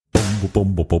Happy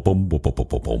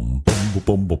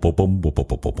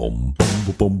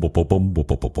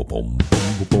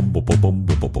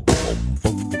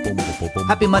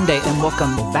Monday and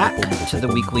welcome back to the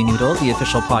Weekly Noodle, the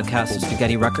official podcast of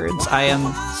Spaghetti Records. I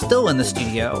am still in the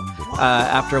studio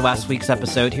after last week's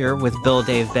episode here with Bill,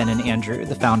 Dave, Ben, and Andrew,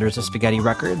 the founders of Spaghetti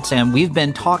Records, and we've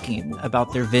been talking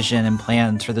about their vision and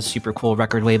plans for the super cool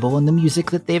record label and the music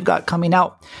that they've got coming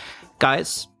out.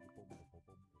 Guys,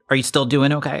 are you still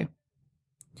doing okay?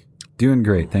 Doing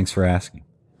great. Thanks for asking.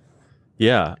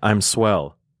 Yeah, I'm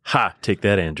swell. Ha! Take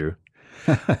that, Andrew.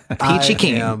 Peachy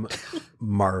King. I am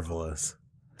marvelous.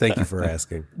 Thank you for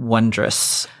asking.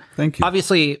 Wondrous. Thank you.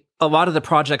 Obviously, a lot of the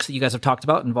projects that you guys have talked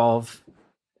about involve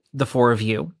the four of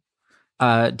you.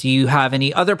 Do you have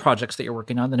any other projects that you're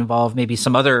working on that involve maybe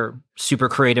some other super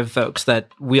creative folks that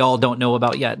we all don't know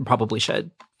about yet and probably should?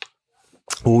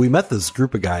 Well, we met this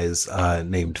group of guys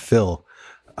named Phil.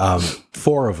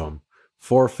 Four of them,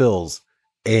 four Phils,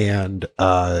 and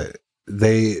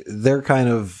they're kind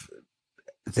of.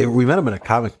 We met them in a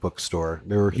comic book store.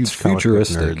 They were huge comic book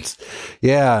nerds.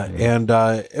 Yeah, and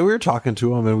we were talking to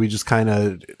them, and we just kind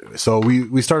of so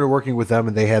we started working with them,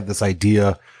 and they had this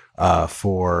idea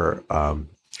for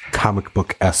comic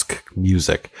book-esque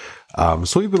music.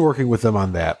 So we've been working with them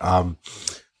on that.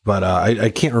 But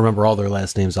I can't remember all their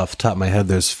last names off the top of my head.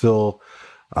 There's Phil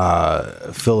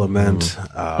Ament,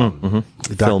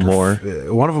 Phil Moore.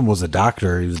 One of them was a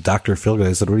doctor. He was Dr. Phil.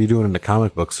 I said, "What are you doing in the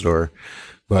comic book store?"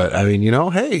 But I mean,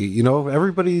 hey,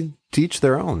 everybody teach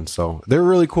their own. So they're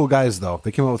really cool guys, though.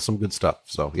 They came out with some good stuff.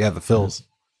 So yeah, the Phils.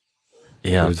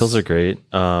 Yeah, Phils are great.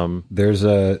 There's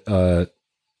a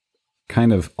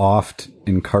kind of oft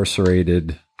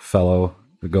incarcerated fellow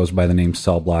that goes by the name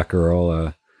Cell Block Earl,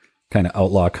 a kind of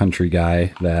outlaw country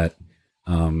guy that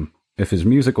if his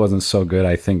music wasn't so good,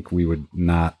 I think we would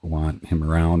not want him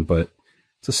around. But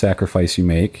it's a sacrifice you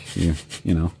make. You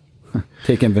know.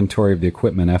 Take inventory of the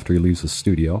equipment after he leaves the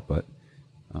studio, but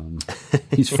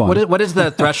he's fun. What is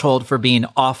the threshold for being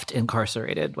oft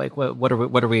incarcerated? Like, what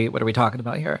are we talking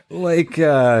about here? Like,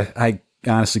 I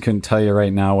honestly couldn't tell you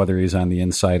right now whether he's on the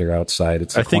inside or outside.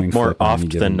 It's I think more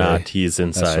oft than not he's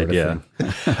inside. Yeah.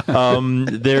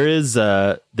 There is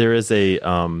a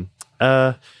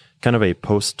kind of a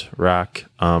post rock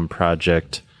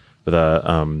project with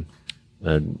a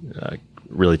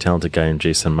really talented guy named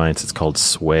Jason Mines. It's called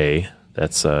Sway.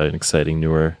 That's an exciting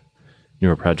newer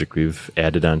project we've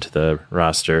added onto the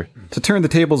roster. To turn the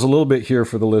tables a little bit here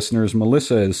for the listeners,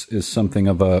 Melissa is something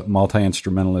of a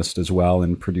multi-instrumentalist as well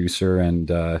and producer.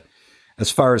 And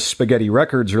as far as Spaghetti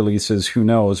Records releases, who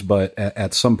knows? But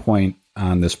at some point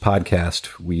on this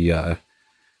podcast, we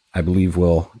I believe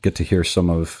we'll get to hear some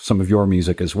of your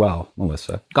music as well,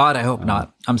 Melissa. God, I hope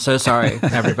not. I'm so sorry,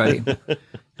 everybody.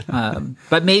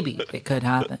 But maybe it could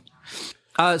happen.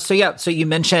 So you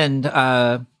mentioned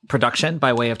production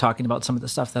by way of talking about some of the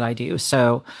stuff that I do.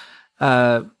 So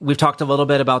we've talked a little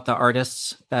bit about the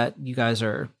artists that you guys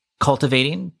are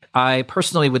cultivating. I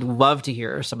personally would love to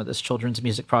hear some of this children's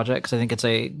music project because I think it's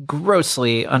a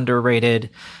grossly underrated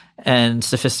and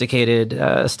sophisticated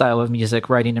style of music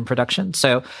writing and production.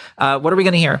 So what are we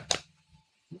going to hear?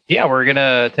 Yeah, we're going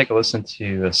to take a listen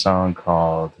to a song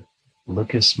called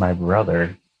Lucas, My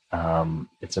Brother.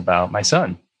 It's about my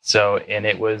son. And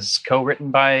it was co-written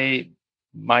by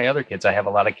my other kids. I have a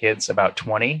lot of kids, about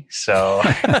 20. So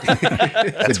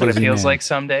that's what it feels like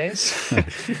some days.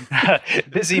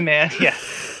 Busy man. Yeah.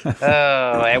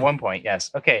 At one point.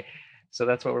 Yes. Okay. So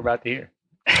that's what we're about to hear.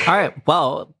 All right.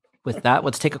 Well, with that,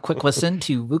 let's take a quick listen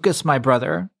to Lucas, My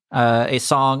Brother, a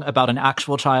song about an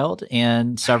actual child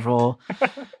and several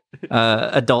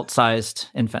adult-sized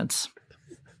infants.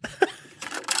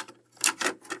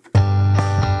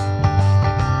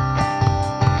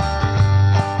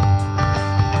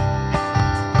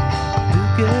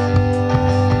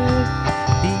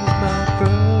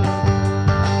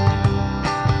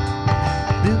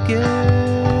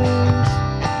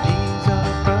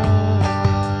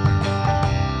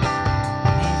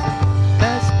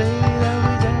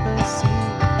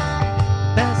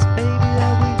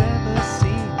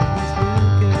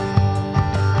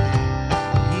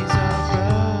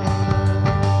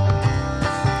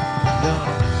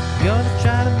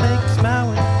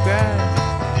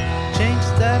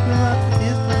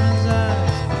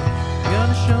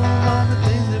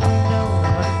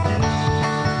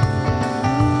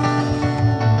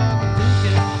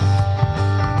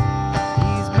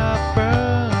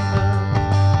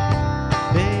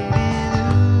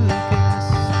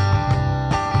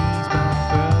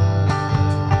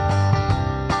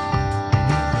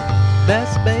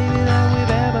 Best baby that we've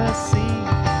ever seen.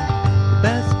 The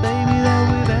best baby that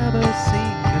we've ever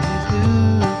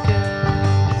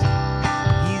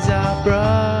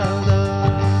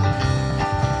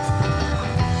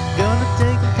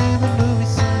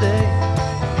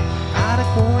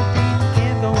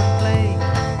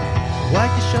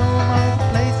show him all the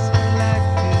places we like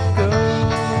to go.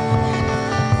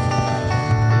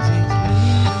 'Cause he's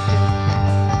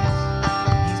Lucas,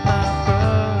 he's my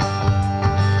brother,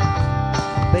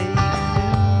 baby Lucas,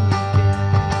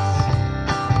 he's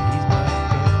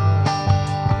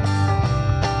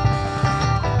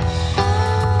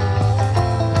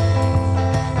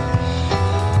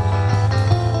my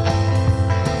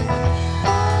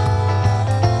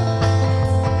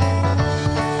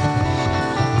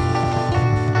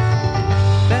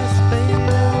best baby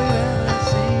that we've ever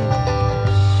seen.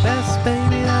 Best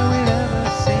baby that we've ever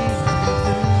seen.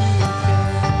 Lucas,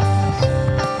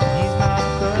 he's my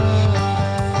brother.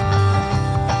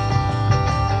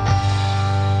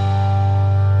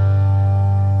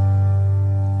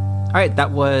 All right,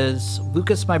 that was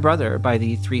Lucas, My Brother by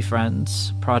the Three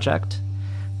Friends Project.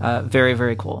 Very,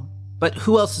 very cool. But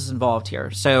who else is involved here?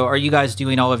 So are you guys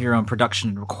doing all of your own production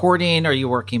and recording? Are you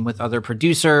working with other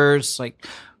producers? Like,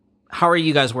 how are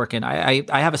you guys working? I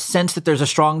have a sense that there's a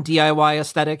strong DIY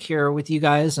aesthetic here with you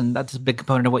guys, and that's a big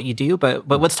component of what you do. But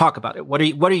let's talk about it. What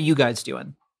are you guys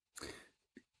doing?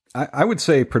 I would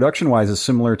say production-wise is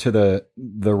similar to the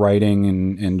writing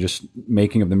and just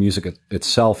making of the music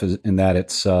itself, is in that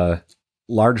it's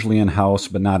largely in-house,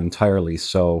 but not entirely.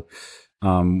 So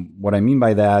what I mean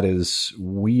by that is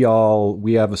we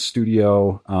have a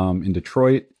studio in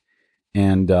Detroit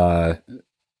and a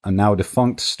now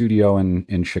defunct studio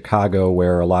in Chicago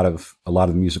where a lot of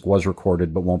the music was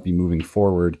recorded but won't be moving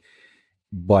forward.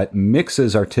 But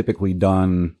mixes are typically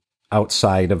done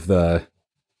outside of the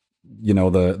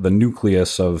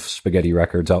nucleus of Spaghetti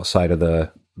Records, outside of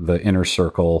the inner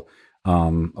circle.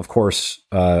 Of course,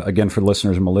 again, for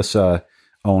listeners, Melissa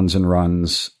owns and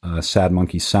runs Sad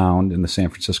Monkey Sound in the San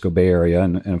Francisco Bay Area.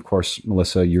 And of course,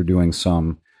 Melissa, you're doing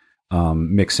some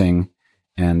mixing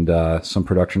and some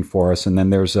production for us. And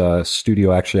then there's a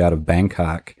studio actually out of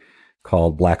Bangkok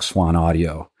called Black Swan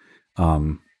Audio.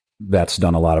 That's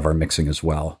done a lot of our mixing as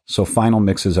well. So final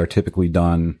mixes are typically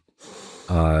done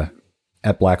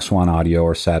at Black Swan Audio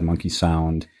or Sad Monkey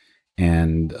Sound.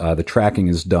 And the tracking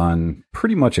is done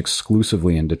pretty much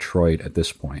exclusively in Detroit at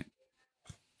this point.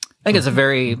 I think it's a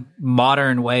very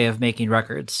modern way of making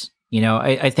records.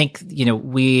 I think,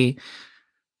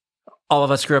 all of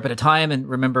us grew up at a time and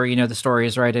remember, the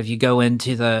stories, right? If you go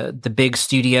into the big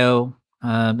studio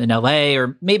in LA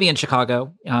or maybe in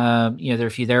Chicago, there are a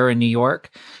few there in New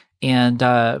York. And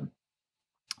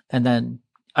then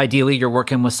ideally you're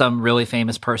working with some really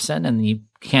famous person and you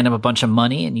hand them a bunch of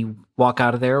money and you walk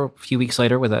out of there a few weeks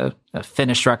later with a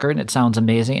finished record and it sounds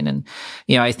amazing. And,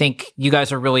 I think you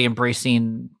guys are really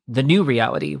embracing the new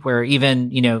reality where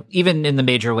even in the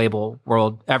major label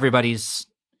world, everybody's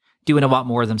doing a lot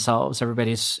more themselves.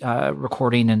 Everybody's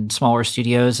recording in smaller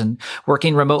studios and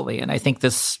working remotely. And I think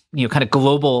this, kind of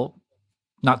global,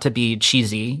 not to be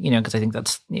cheesy, because I think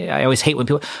I always hate when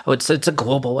people, it's a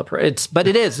global approach. But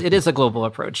it is a global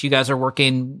approach. You guys are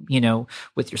working,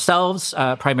 with yourselves,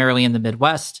 primarily in the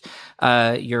Midwest.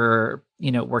 You're,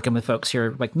 working with folks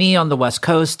here like me on the West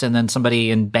Coast and then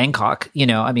somebody in Bangkok,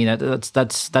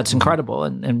 that's incredible.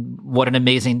 And what an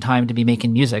amazing time to be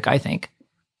making music, I think.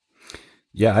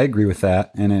 Yeah, I agree with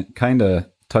that. And it kind of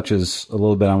touches a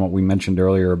little bit on what we mentioned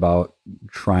earlier about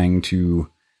trying to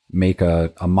make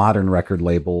a modern record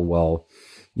label. Well,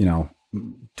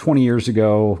 20 years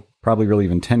ago, probably really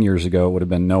even 10 years ago, it would have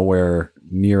been nowhere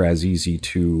near as easy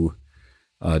to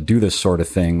do this sort of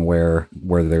thing where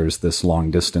there's this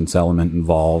long distance element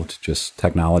involved. Just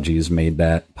technology has made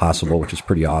that possible, which is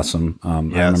pretty awesome. Yes. I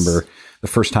remember the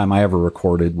first time I ever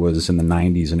recorded was in the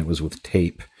 90s and it was with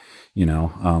tape.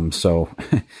 So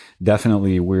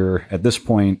definitely we're at this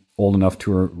point old enough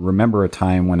to remember a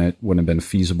time when it wouldn't have been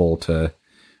feasible to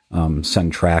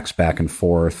send tracks back and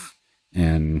forth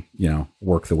and,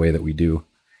 work the way that we do.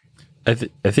 I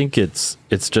think it's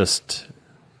just,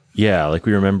 like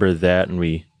we remember that and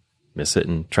we miss it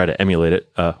and try to emulate it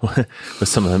with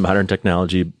some of the modern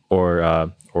technology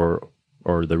or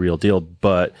the real deal.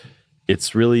 But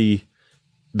it's really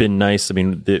been nice. I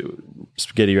mean, the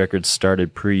Spaghetti Records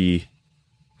started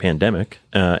pre-pandemic,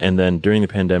 and then during the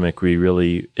pandemic,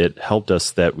 it helped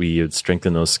us that we had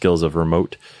strengthened those skills of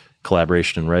remote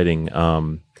collaboration and writing.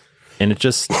 And it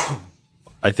just,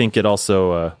 I think it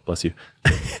also, bless you.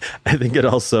 I think it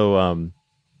also,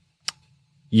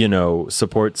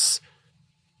 supports,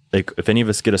 like if any of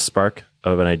us get a spark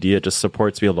of an idea, it just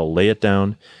supports being able to lay it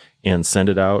down and send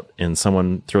it out and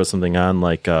someone throws something on.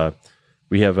 Like,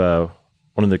 we have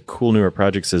one of the cool newer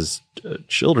projects is a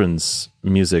children's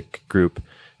music group.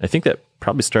 I think that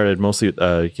probably started mostly,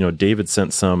 David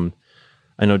sent some,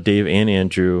 I know Dave and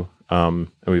Andrew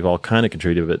and we've all kind of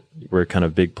contributed, but we're kind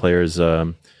of big players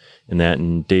in that.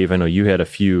 And Dave, I know you had a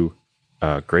few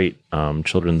great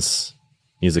children's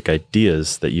music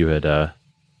ideas that you had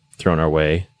thrown our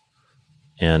way.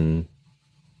 And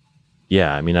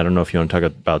yeah, I mean, I don't know if you want to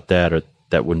talk about that, or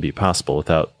that wouldn't be possible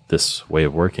without this way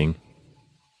of working.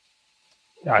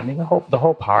 Yeah, I mean, the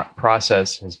whole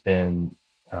process has been,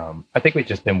 I think we've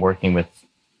just been working with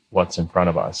what's in front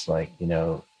of us. Like, you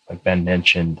know, like Ben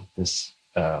mentioned, this,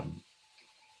 a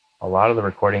lot of the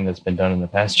recording that's been done in the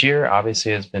past year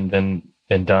obviously has been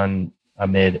done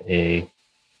amid a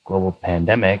global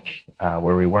pandemic,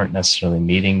 where we weren't necessarily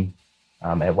meeting.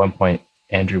 At one point,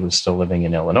 Andrew was still living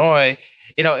in Illinois.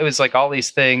 You know, it was like all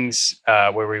these things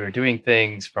where we were doing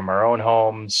things from our own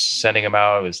homes, sending them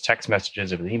out. It was text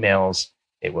messages, it was emails.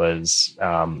 It was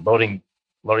loading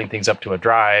things up to a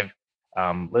drive,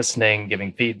 listening,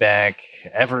 giving feedback,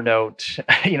 Evernote,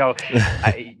 you know,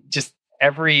 just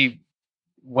every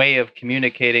way of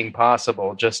communicating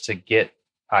possible just to get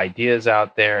ideas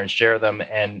out there and share them.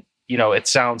 And, you know, it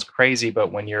sounds crazy,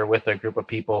 but when you're with a group of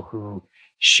people who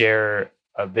share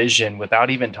a vision without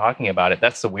even talking about it,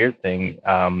 that's the weird thing.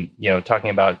 You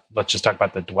know, let's just talk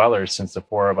about the Dwellers, since the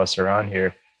four of us are on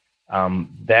here.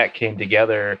 That came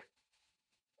together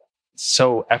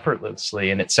so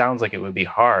effortlessly, and it sounds like it would be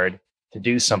hard to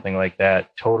do something like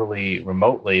that totally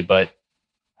remotely, but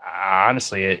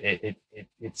honestly,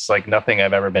 it's like nothing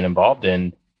I've ever been involved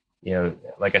in. You know,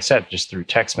 like I said, just through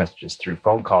text messages, through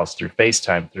phone calls, through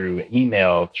FaceTime, through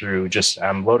email, through just,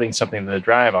 I'm loading something to the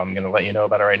drive, I'm going to let you know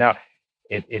about it right now.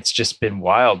 It's just been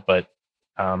wild, but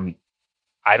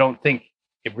I don't think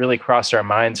it really crossed our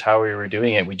minds how we were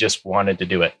doing it. We just wanted to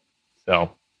do it.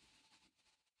 So.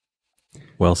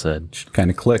 Well said. Kind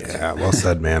of clicked. Yeah, well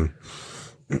said, man.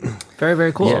 Very,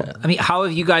 very cool. Yeah. I mean, how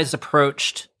have you guys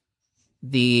approached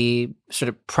the sort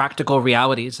of practical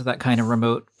realities of that kind of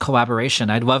remote collaboration?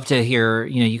 I'd love to hear,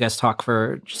 you know, you guys talk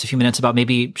for just a few minutes about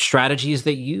maybe strategies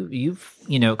that you've,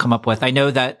 you know, come up with. I know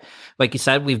that, like you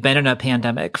said, we've been in a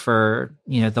pandemic for,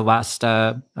 you know, the last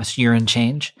year and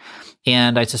change.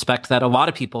 And I suspect that a lot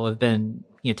of people have been,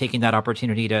 you know, taking that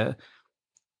opportunity to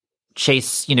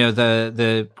chase, you know,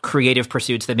 the creative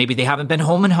pursuits that maybe they haven't been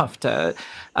home enough to,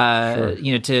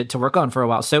 you know, to work on for a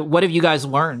while. So what have you guys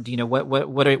learned? You know,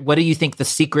 what do you think the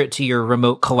secret to your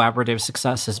remote collaborative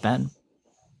success has been?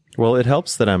 Well, it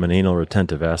helps that I'm an anal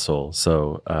retentive asshole.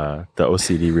 So the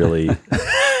OCD really...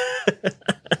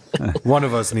 One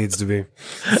of us needs to be.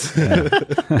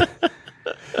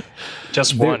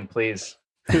 Just one, please.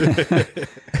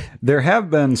 There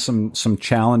have been some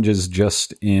challenges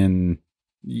just in,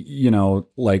 you know,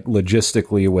 like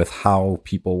logistically with how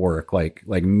people work. Like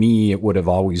me, it would have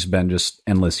always been just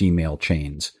endless email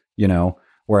chains, you know,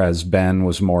 whereas Ben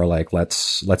was more like,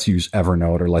 let's use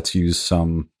Evernote, or let's use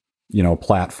some, you know,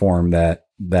 platform that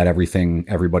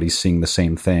everybody's seeing the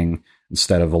same thing,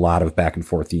 instead of a lot of back and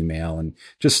forth email. And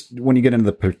just when you get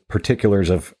into the particulars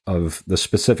of the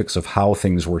specifics of how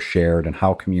things were shared and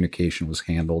how communication was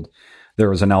handled, there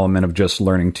was an element of just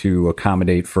learning to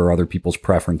accommodate for other people's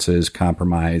preferences,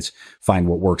 compromise, find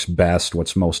what works best,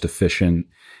 what's most efficient,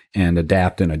 and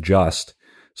adapt and adjust.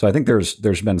 So I think there's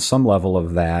been some level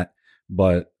of that.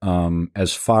 But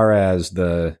as far as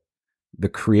the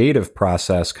creative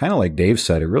process, kind of like Dave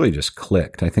said, it really just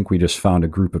clicked. I think we just found a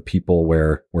group of people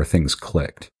where things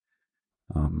clicked,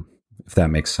 if that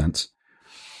makes sense.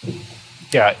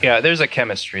 Yeah, there's a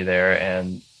chemistry there,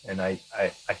 and I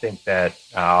think that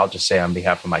I'll just say on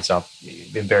behalf of myself,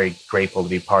 I've been very grateful to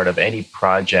be part of any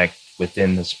project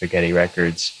within the Spaghetti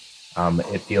Records.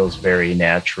 It feels very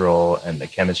natural, and the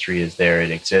chemistry is there. It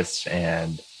exists,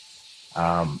 and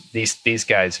these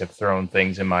guys have thrown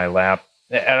things in my lap.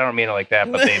 I don't mean it like that,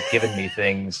 but they've given me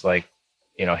things like,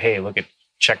 you know, hey,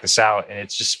 check this out, and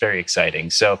it's just very exciting.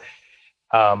 So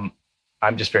I'm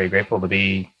just very grateful to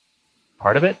be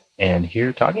part of it and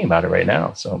here talking about it right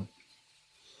now. So.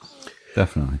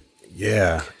 Definitely.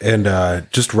 Yeah. And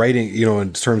just writing, you know,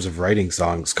 in terms of writing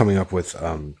songs, coming up with,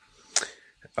 you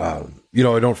know, you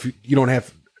don't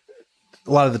have,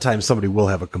 a lot of the time somebody will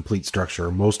have a complete structure,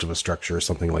 or most of a structure or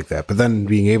something like that. But then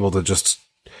being able to just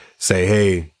say,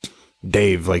 hey,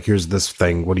 Dave, like, here's this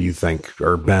thing, what do you think?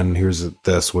 Or Ben, here's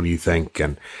this, what do you think?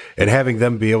 And having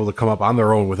them be able to come up on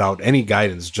their own without any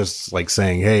guidance, just like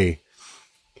saying, hey,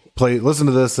 listen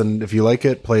to this, and if you like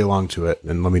it, play along to it,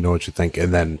 and let me know what you think.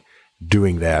 And then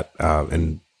doing that,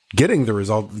 and getting the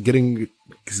result, getting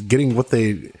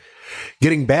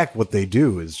back what they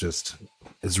do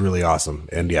is really awesome.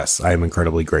 And yes, I am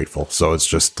incredibly grateful. So it's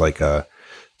just like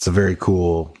it's a very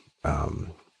cool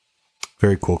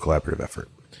collaborative effort.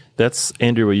 that's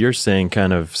Andrew, what you're saying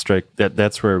kind of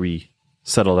that's where we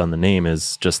settled on the name,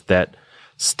 is just that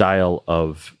style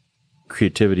of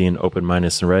creativity and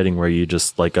open-mindedness in writing, where you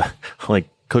just like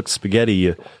cooked spaghetti,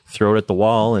 you throw it at the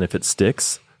wall, and if it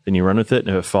sticks, then you run with it,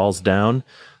 and if it falls down,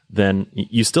 then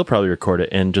you still probably record it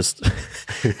and just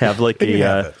have like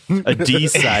a D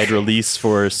side release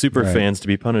for super fans to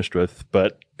be punished with.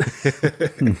 But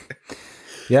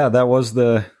yeah, that was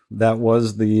the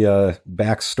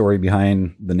backstory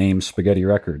behind the name Spaghetti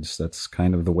Records. That's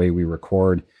kind of the way we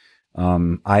record.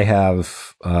 I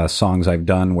have songs I've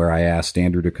done where I asked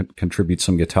Andrew to contribute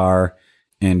some guitar,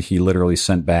 and he literally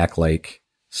sent back like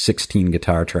 16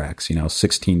 guitar tracks,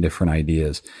 16 different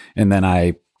ideas. And then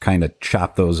I kind of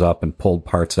chopped those up and pulled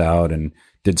parts out and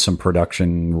did some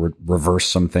production,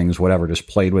 reversed some things, whatever, just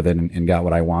played with it and got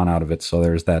what I want out of it. So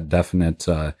there's that definite,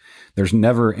 there's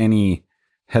never any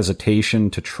hesitation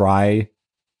to try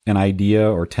an idea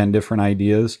or 10 different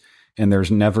ideas. And there's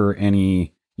never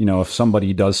any, if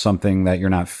somebody does something that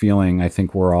you're not feeling, I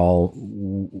think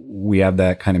we have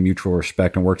that kind of mutual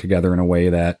respect and work together in a way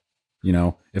that,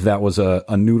 if that was a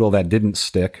noodle that didn't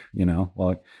stick,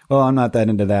 well, I'm not that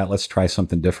into that. Let's try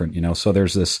something different, So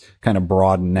there's this kind of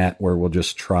broad net where we'll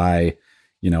just try,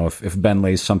 if Ben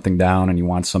lays something down and you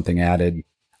want something added,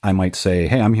 I might say,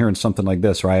 hey, I'm hearing something like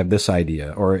this, or I have this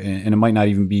idea, and it might not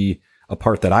even be a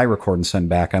part that I record and send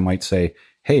back. I might say,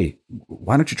 hey,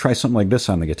 why don't you try something like this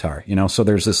on the guitar? So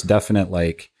there's this definite,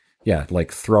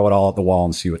 throw it all at the wall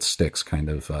and see what sticks kind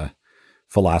of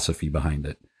philosophy behind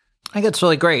it. I think it's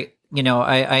really great.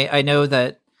 I know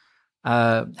that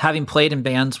having played in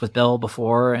bands with Bill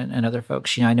before and other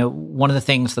folks, I know one of the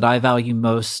things that I value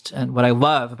most and what I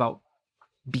love about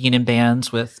being in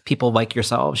bands with people like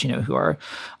yourselves, who are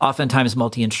oftentimes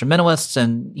multi-instrumentalists.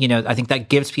 And, I think that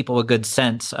gives people a good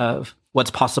sense of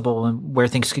what's possible and where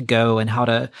things could go and how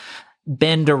to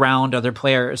bend around other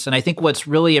players. And I think what's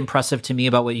really impressive to me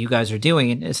about what you guys are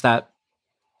doing is that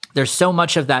there's so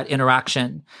much of that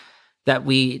interaction that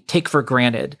we take for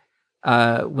granted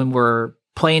when we're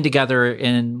playing together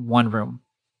in one room.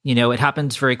 It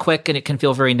happens very quick and it can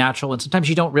feel very natural. And sometimes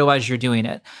you don't realize you're doing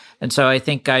it. And so I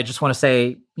think I just want to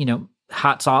say,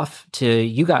 hats off to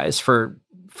you guys from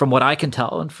what I can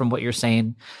tell and from what you're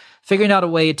saying, figuring out a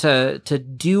way to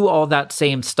do all that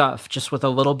same stuff just with a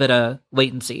little bit of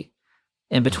latency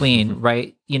in between,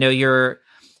 right? You're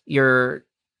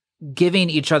giving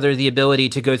each other the ability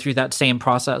to go through that same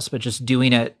process, but just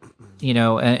doing it, in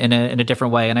a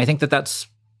different way. And I think that's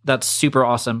super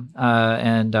awesome.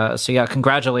 So yeah,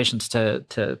 congratulations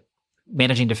to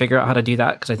managing to figure out how to do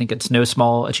that, because I think it's no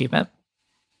small achievement.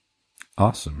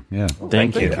 Awesome. Yeah.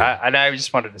 Thank you. I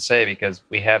just wanted to say, because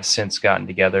we have since gotten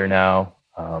together now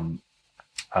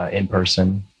in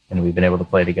person, and we've been able to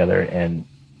play together, and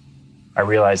I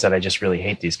realized that I just really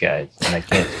hate these guys and I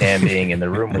can't stand being in the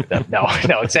room with them. No,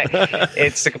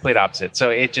 it's the complete opposite. So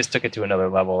it just took it to another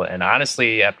level. And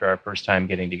honestly, after our first time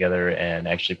getting together and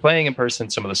actually playing in person,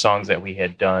 some of the songs that we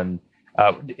had done,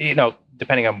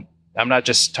 depending on, I'm not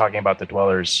just talking about the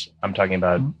Dwellers, I'm talking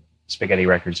about Spaghetti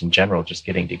Records in general, just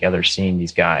getting together, seeing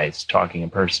these guys, talking in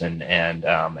person. And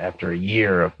after a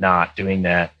year of not doing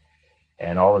that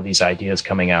and all of these ideas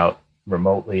coming out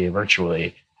remotely,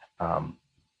 virtually,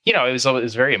 it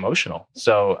was very emotional.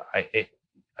 So it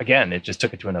just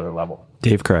took it to another level.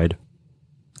 Dave cried.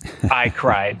 I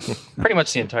cried pretty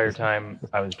much the entire time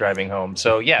I was driving home.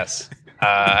 So yes,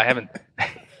 I haven't.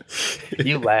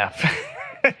 You laugh.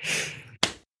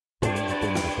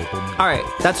 All right,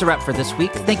 that's a wrap for this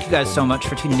week. Thank you guys so much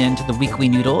for tuning in to the Weekly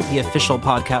Noodle, the official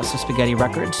podcast of Spaghetti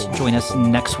Records. Join us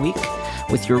next week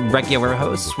with your regular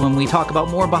hosts when we talk about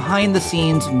more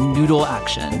behind-the-scenes noodle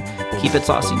action. Keep it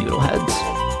saucy, noodle heads.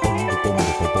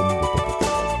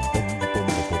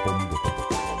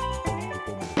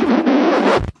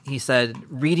 He said,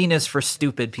 reading is for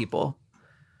stupid people.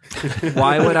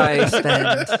 Why would I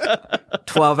spend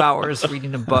 12 hours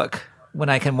reading a book when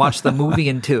I can watch the movie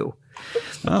in 2?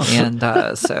 Oh.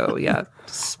 And so, yeah,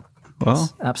 it's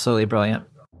absolutely brilliant.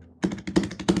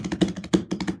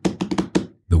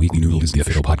 The Weekly Noodle is the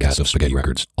official podcast of Spaghetti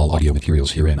Records. All audio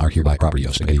materials herein are hereby property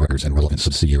of Spaghetti Records and relevant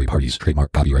subsidiary parties.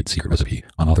 Trademark, copyright, secret recipe.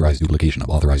 Unauthorized duplication of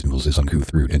authorized noodles is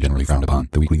uncouth, rude, and generally frowned upon.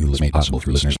 The Weekly Noodle is made possible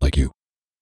through listeners like you.